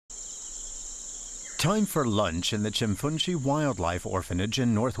Time for lunch in the Chimpanzee Wildlife Orphanage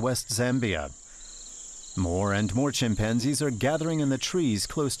in northwest Zambia. More and more chimpanzees are gathering in the trees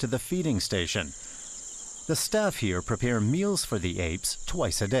close to the feeding station. The staff here prepare meals for the apes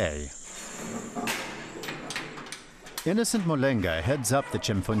twice a day. Innocent Molenga heads up the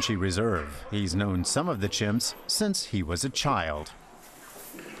Chimpanzee Reserve. He's known some of the chimps since he was a child.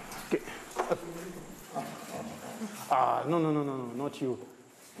 No, not you.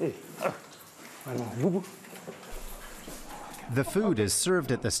 Hey. The food is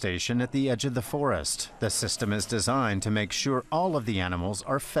served at the station at the edge of the forest. The system is designed to make sure all of the animals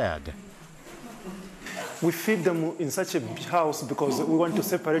are fed. We feed them in such a big house because we want to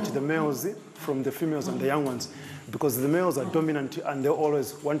separate the males from the females and the young ones, because the males are dominant and they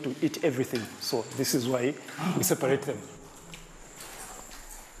always want to eat everything. So this is why we separate them.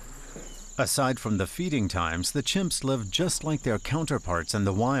 Aside from the feeding times, the chimps live just like their counterparts in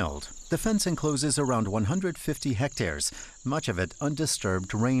the wild. The fence encloses around 150 hectares, much of it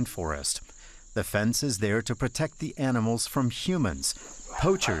undisturbed rainforest. The fence is there to protect the animals from humans.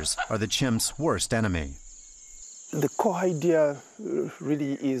 Poachers are the chimps' worst enemy. The core idea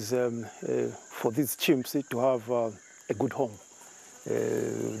really is for these chimps to have a good home.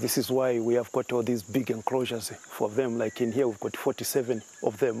 This is why we have got all these big enclosures for them. Like in here, we've got 47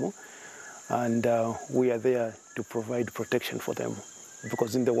 of them. And we are there to provide protection for them,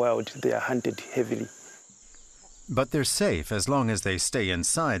 because in the wild they are hunted heavily. But they're safe as long as they stay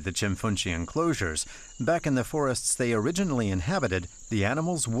inside the chimpanzee enclosures. Back in the forests they originally inhabited, the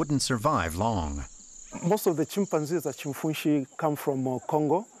animals wouldn't survive long. Most of the chimpanzees at Chimfunshi come from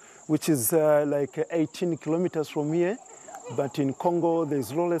Congo, which is like 18 kilometers from here. But in Congo,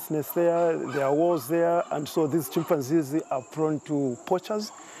 there's lawlessness there are wars there, and so these chimpanzees are prone to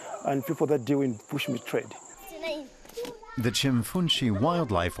poachers and people that deal in bushmeat trade. The Chimpanzee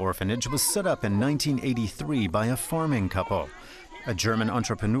Wildlife Orphanage was set up in 1983 by a farming couple. A German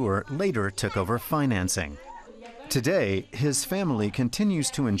entrepreneur later took over financing. Today, his family continues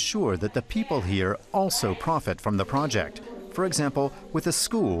to ensure that the people here also profit from the project. For example, with a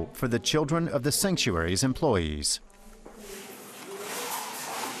school for the children of the sanctuary's employees.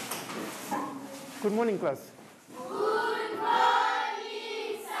 Good morning, class.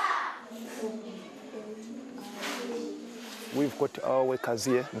 We've got our workers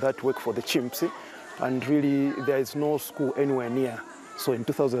here that work for the chimps, and really there is no school anywhere near. So in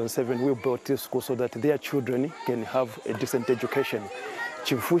 2007, we built this school so that their children can have a decent education.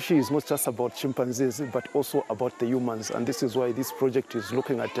 Chimfushi is not just about chimpanzees, but also about the humans, and this is why this project is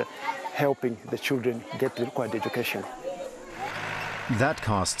looking at helping the children get the required education. That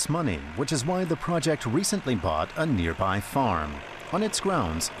costs money, which is why the project recently bought a nearby farm. On its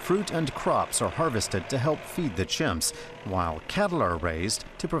grounds, fruit and crops are harvested to help feed the chimps, while cattle are raised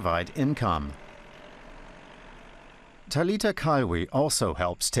to provide income. Talita Kalwi also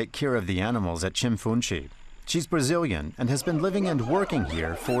helps take care of the animals at Chimfunshi. She's Brazilian and has been living and working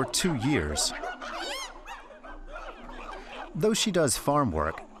here for 2 years. Though she does farm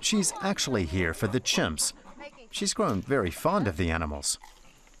work, she's actually here for the chimps. She's grown very fond of the animals.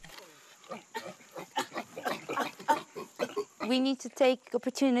 We need to take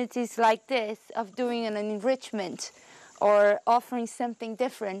opportunities like this of doing an enrichment or offering something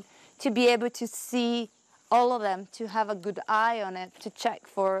different to be able to see all of them, to have a good eye on it, to check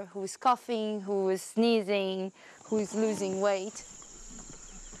for who is coughing, who is sneezing, who is losing weight.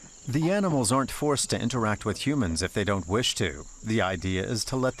 The animals aren't forced to interact with humans if they don't wish to. The idea is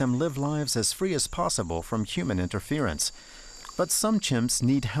to let them live lives as free as possible from human interference. But some chimps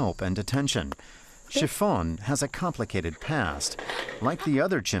need help and attention. Chiffon has a complicated past. Like the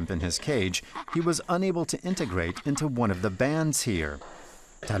other chimp in his cage, he was unable to integrate into one of the bands here.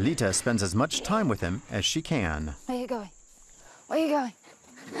 Talita spends as much time with him as she can. Where are you going? Where are you going?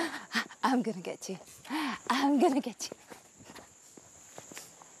 I'm gonna get you. I'm gonna get you.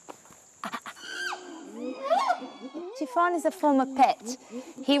 Chiffon is a former pet.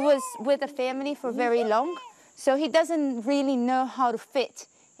 He was with a family for very long, so he doesn't really know how to fit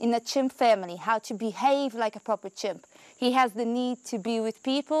in a chimp family, how to behave like a proper chimp. He has the need to be with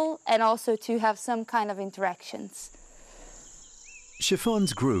people and also to have some kind of interactions.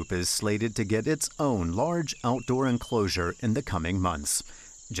 Chiffon's group is slated to get its own large outdoor enclosure in the coming months,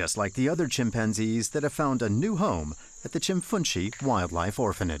 just like the other chimpanzees that have found a new home at the Chimpanzee Wildlife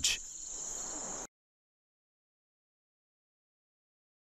Orphanage.